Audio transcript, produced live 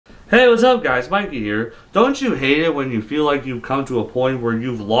Hey, what's up guys, Mikey here. Don't you hate it when you feel like you've come to a point where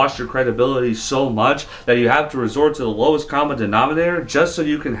you've lost your credibility so much that you have to resort to the lowest common denominator just so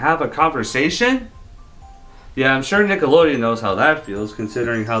you can have a conversation? Yeah, I'm sure Nickelodeon knows how that feels,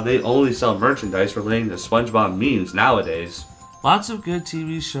 considering how they only sell merchandise relating to SpongeBob memes nowadays. Lots of good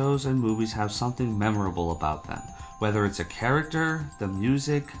TV shows and movies have something memorable about them. Whether it's a character, the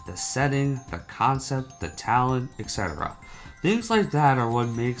music, the setting, the concept, the talent, etc. Things like that are what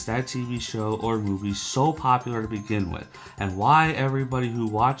makes that TV show or movie so popular to begin with, and why everybody who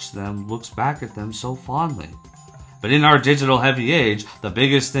watched them looks back at them so fondly. But in our digital heavy age, the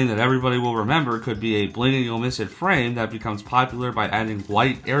biggest thing that everybody will remember could be a blink and you'll miss it frame that becomes popular by adding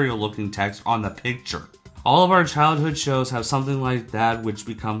white Arial looking text on the picture. All of our childhood shows have something like that which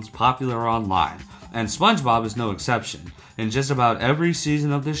becomes popular online, and SpongeBob is no exception. In just about every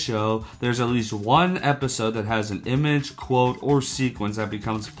season of the show, there's at least one episode that has an image, quote, or sequence that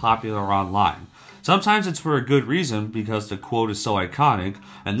becomes popular online. Sometimes it's for a good reason because the quote is so iconic,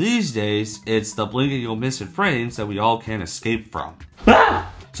 and these days, it's the blink and you'll miss it frames that we all can't escape from.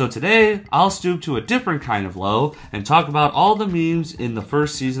 So today, I'll stoop to a different kind of low and talk about all the memes in the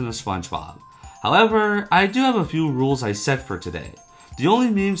first season of SpongeBob. However, I do have a few rules I set for today. The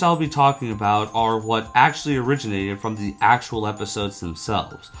only memes I'll be talking about are what actually originated from the actual episodes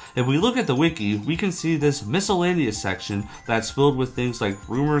themselves. If we look at the wiki, we can see this miscellaneous section that's filled with things like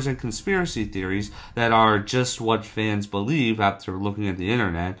rumors and conspiracy theories that are just what fans believe after looking at the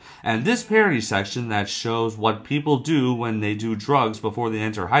internet, and this parody section that shows what people do when they do drugs before they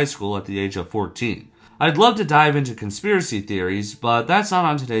enter high school at the age of 14. I'd love to dive into conspiracy theories, but that's not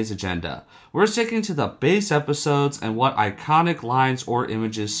on today's agenda. We're sticking to the base episodes and what iconic lines or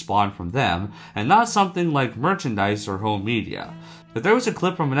images spawn from them, and not something like merchandise or home media. If there was a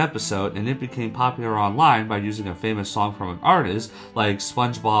clip from an episode and it became popular online by using a famous song from an artist, like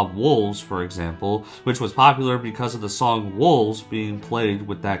SpongeBob Wolves for example, which was popular because of the song Wolves being played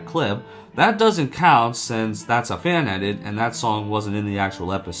with that clip, that doesn't count since that's a fan edit and that song wasn't in the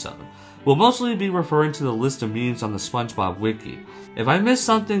actual episode. We'll mostly be referring to the list of memes on the SpongeBob wiki. If I missed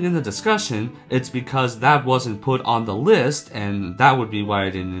something in the discussion, it's because that wasn't put on the list, and that would be why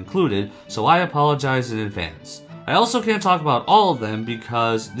I didn't include it, so I apologize in advance. I also can't talk about all of them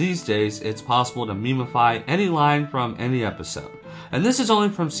because these days it's possible to memify any line from any episode. And this is only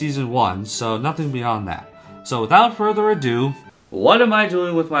from season 1, so nothing beyond that. So without further ado, what am I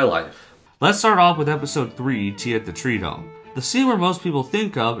doing with my life? Let's start off with episode 3, Tea at the Tree Dome. The scene where most people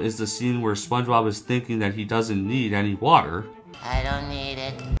think of is the scene where SpongeBob is thinking that he doesn't need any water. I don't need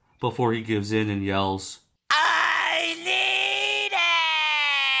it. Before he gives in and yells, I need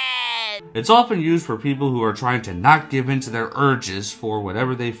it! It's often used for people who are trying to not give in to their urges for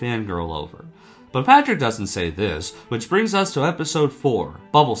whatever they fangirl over. But Patrick doesn't say this, which brings us to episode 4,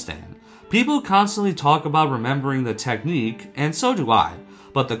 Bubble Stand. People constantly talk about remembering the technique, and so do I.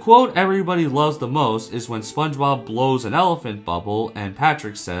 But the quote everybody loves the most is when SpongeBob blows an elephant bubble and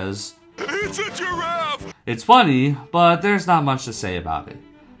Patrick says, "It's a giraffe!" It's funny, but there's not much to say about it.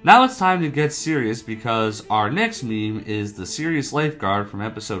 Now it's time to get serious because our next meme is the serious lifeguard from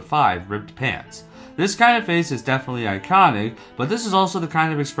episode 5, Ripped Pants. This kind of face is definitely iconic, but this is also the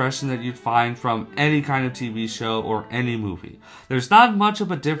kind of expression that you'd find from any kind of TV show or any movie. There's not much of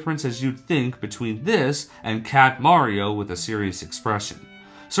a difference as you'd think between this and Cat Mario with a serious expression.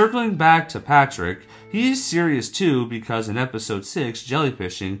 Circling back to Patrick, he's serious too because in episode 6,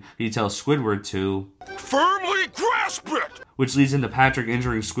 Jellyfishing, he tells Squidward to firmly grasp it! Which leads into Patrick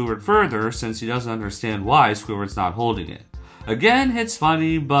injuring Squidward further since he doesn't understand why Squidward's not holding it. Again, it's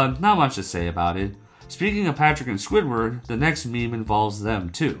funny, but not much to say about it. Speaking of Patrick and Squidward, the next meme involves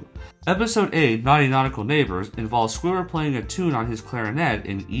them too. Episode 8, Naughty Nautical Neighbors, involves Squidward playing a tune on his clarinet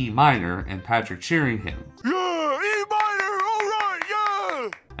in E minor and Patrick cheering him. Yeah, E minor, alright, yeah!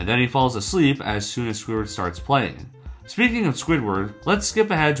 And then he falls asleep as soon as Squidward starts playing. Speaking of Squidward, let's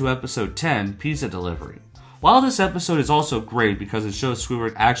skip ahead to episode 10, Pizza Delivery. While this episode is also great because it shows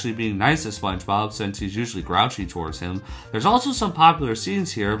Squidward actually being nice to SpongeBob since he's usually grouchy towards him, there's also some popular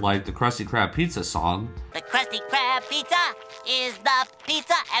scenes here like the Krusty Krab pizza song. The Krusty Krab pizza is the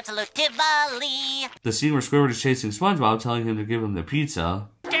pizza absolutely. The scene where Squidward is chasing SpongeBob telling him to give him the pizza.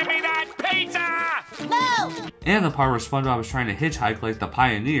 Give me that pizza! No! And the part where SpongeBob is trying to hitchhike like the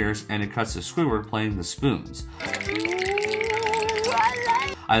pioneers and it cuts to Squidward playing the spoons.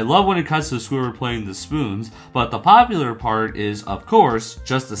 I love when it cuts to Squidward playing the spoons, but the popular part is, of course,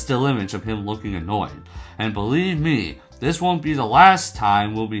 just a still image of him looking annoyed. And believe me, this won't be the last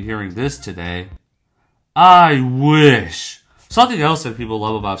time we'll be hearing this today. I wish! Something else that people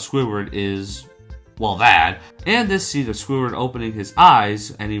love about Squidward is Well, that, and this scene of Squidward opening his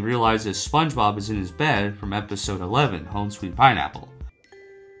eyes and he realizes SpongeBob is in his bed from episode 11, Home Sweet Pineapple.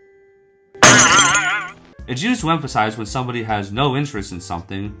 It's used to emphasize when somebody has no interest in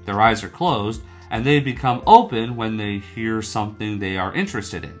something, their eyes are closed, and they become open when they hear something they are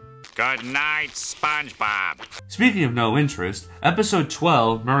interested in. Good night, SpongeBob. Speaking of no interest, episode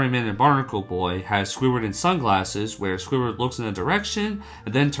 12, Merryman and Barnacle Boy, has Squidward in sunglasses where Squidward looks in a direction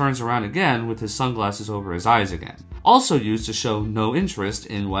and then turns around again with his sunglasses over his eyes again. Also used to show no interest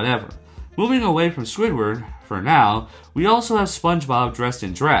in whatever. Moving away from Squidward, for now, we also have SpongeBob dressed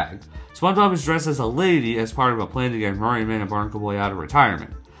in drag. SpongeBob is dressed as a lady as part of a plan to get Merryman and Barnacle Boy out of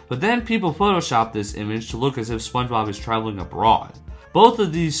retirement. But then people Photoshop this image to look as if SpongeBob is traveling abroad. Both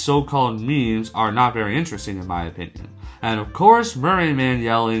of these so-called memes are not very interesting in my opinion. And of course, Merryman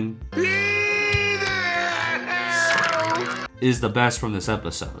yelling is the best from this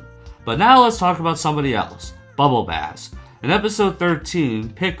episode. But now let's talk about somebody else, Bubble Bass. In episode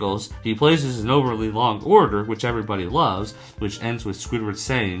 13, Pickles, he places an overly long order, which everybody loves, which ends with Squidward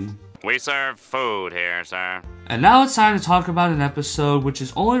saying, "We serve food here, sir." And now it's time to talk about an episode which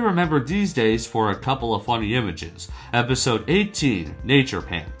is only remembered these days for a couple of funny images. Episode 18, Nature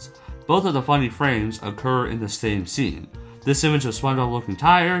Pants. Both of the funny frames occur in the same scene. This image of SpongeBob looking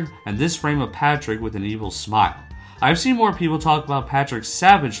tired, and this frame of Patrick with an evil smile. I've seen more people talk about Patrick's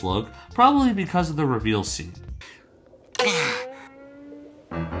savage look, probably because of the reveal scene.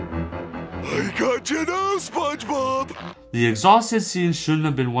 I got you now, SpongeBob! The exhausted scene shouldn't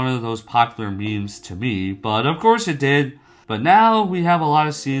have been one of those popular memes to me, but of course it did. But now we have a lot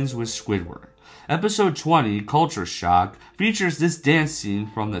of scenes with Squidward. Episode 20, Culture Shock, features this dance scene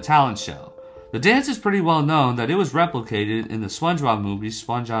from the talent show. The dance is pretty well known that it was replicated in the SpongeBob movie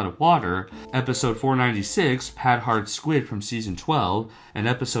Sponge Out of Water, episode 496, Pat Hart Squid from season 12, and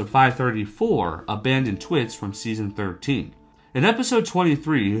episode 534, Abandoned Twits from season 13. In episode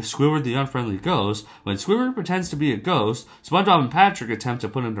 23, Squidward the Unfriendly Ghost, when Squidward pretends to be a ghost, SpongeBob and Patrick attempt to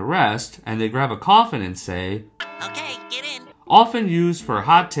put him to rest, and they grab a coffin and say, Okay, get in. often used for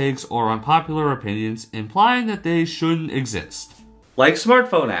hot takes or unpopular opinions, implying that they shouldn't exist. Like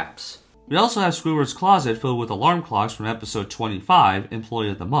smartphone apps. We also have Squidward's closet filled with alarm clocks from episode 25, Employee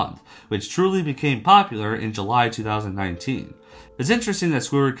of the Month, which truly became popular in July 2019. It's interesting that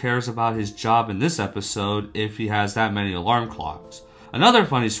Squidward cares about his job in this episode if he has that many alarm clocks. Another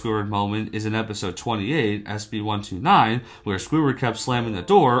funny Squidward moment is in episode 28, SB129, where Squidward kept slamming the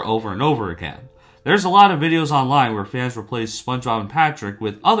door over and over again. There's a lot of videos online where fans replace SpongeBob and Patrick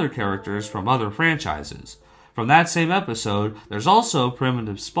with other characters from other franchises. From that same episode, there's also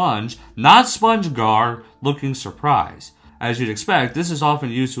Primitive Sponge, not SpongeGar, looking surprised. As you'd expect, this is often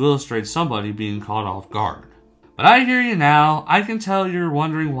used to illustrate somebody being caught off guard. But I hear you now. I can tell you're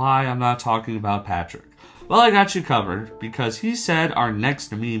wondering why I'm not talking about Patrick. Well, I got you covered, because he said our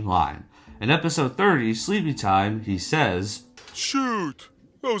next meme line. In episode 30, Sleepy Time, he says, Shoot!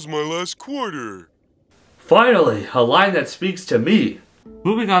 That was my last quarter. finally, a line that speaks to me.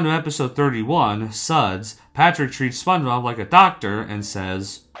 Moving on to episode 31, Suds, Patrick treats SpongeBob like a doctor and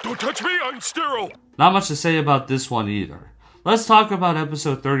says, Don't touch me, I'm sterile! not much to say about this one either. Let's talk about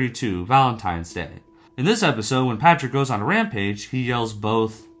episode 32, Valentine's Day. In this episode, when Patrick goes on a rampage, he yells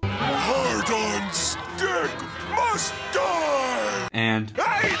both, Hard on stick must die! and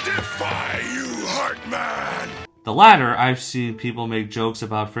I defy you, Heartman! the latter I've seen people make jokes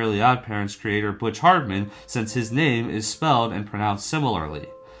about Fairly OddParents creator Butch Hartman since his name is spelled and pronounced similarly.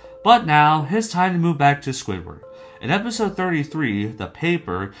 But now, it's time to move back to Squidward. In episode 33, The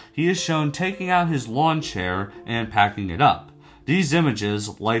Paper, he is shown taking out his lawn chair and packing it up. These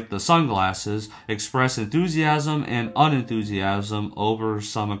images, like the sunglasses, express enthusiasm and unenthusiasm over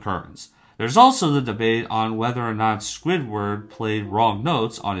some occurrence. There's also the debate on whether or not Squidward played wrong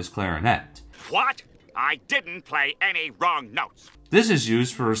notes on his clarinet. What? I didn't play any wrong notes. This is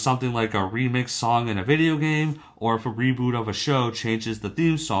used for something like a remix song in a video game, or if a reboot of a show changes the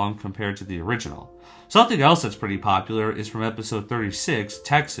theme song compared to the original. Something else that's pretty popular is from episode 36,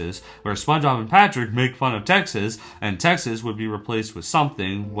 Texas, where SpongeBob and Patrick make fun of Texas, and Texas would be replaced with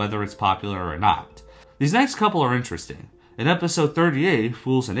something, whether it's popular or not. These next couple are interesting. In episode 38,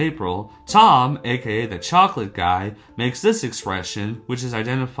 Fools in April, Tom, aka the chocolate guy, makes this expression, which is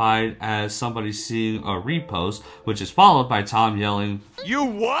identified as somebody seeing a repost, which is followed by Tom yelling, You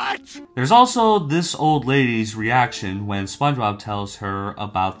what? There's also this old lady's reaction when SpongeBob tells her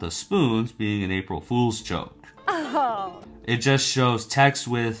about the spoons being an April Fool's joke. Oh. It just shows text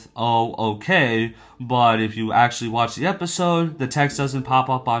with, oh, okay, but if you actually watch the episode, the text doesn't pop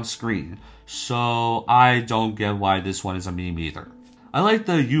up on screen. So I don't get why this one is a meme either. I like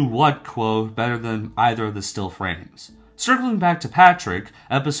the "you what" quote better than either of the still frames. Circling back to Patrick,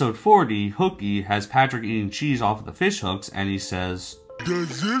 episode 40, Hooky has Patrick eating cheese off of the fish hooks, and he says,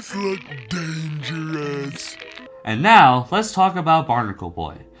 Does this look dangerous? And now, let's talk about Barnacle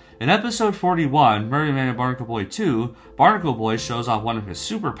Boy. In episode 41, Murray Man and Barnacle Boy 2, Barnacle Boy shows off one of his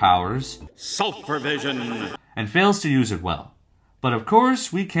superpowers, Supervision. and fails to use it well. But of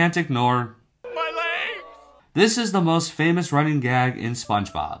course, we can't ignore My legs! this is the most famous running gag in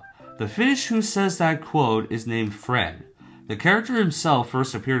SpongeBob. The fish who says that quote is named Fred. The character himself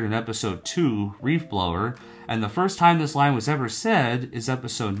first appeared in episode 2, Reef Blower, and the first time this line was ever said is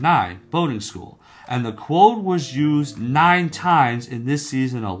episode 9, Boating School, and the quote was used 9 times in this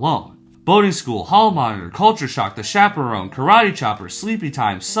season alone. Boating School, Hall Monitor, Culture Shock, The Chaperone, Karate Chopper, Sleepy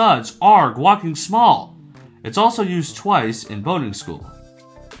Time, Suds, Arg, Walking Small. It's also used twice in Boating School.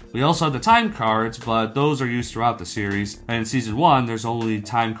 We also have the time cards, but those are used throughout the series, and in season 1 there's only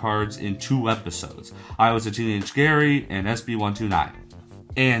time cards in 2 episodes. I Was a Teenage Gary and SB129.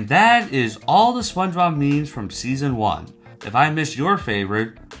 And that is all the SpongeBob memes from season 1. If I missed your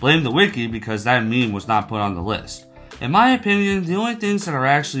favorite, blame the wiki because that meme was not put on the list. In my opinion, the only things that are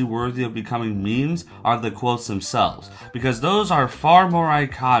actually worthy of becoming memes are the quotes themselves, because those are far more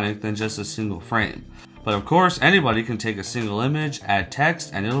iconic than just a single frame. But of course, anybody can take a single image, add text,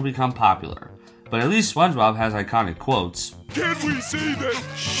 and it'll become popular. But at least SpongeBob has iconic quotes. Can we say that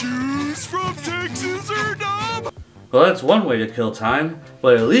shoes from Texas are dumb? Well, that's one way to kill time,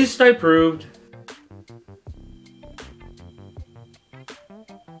 but at least I proved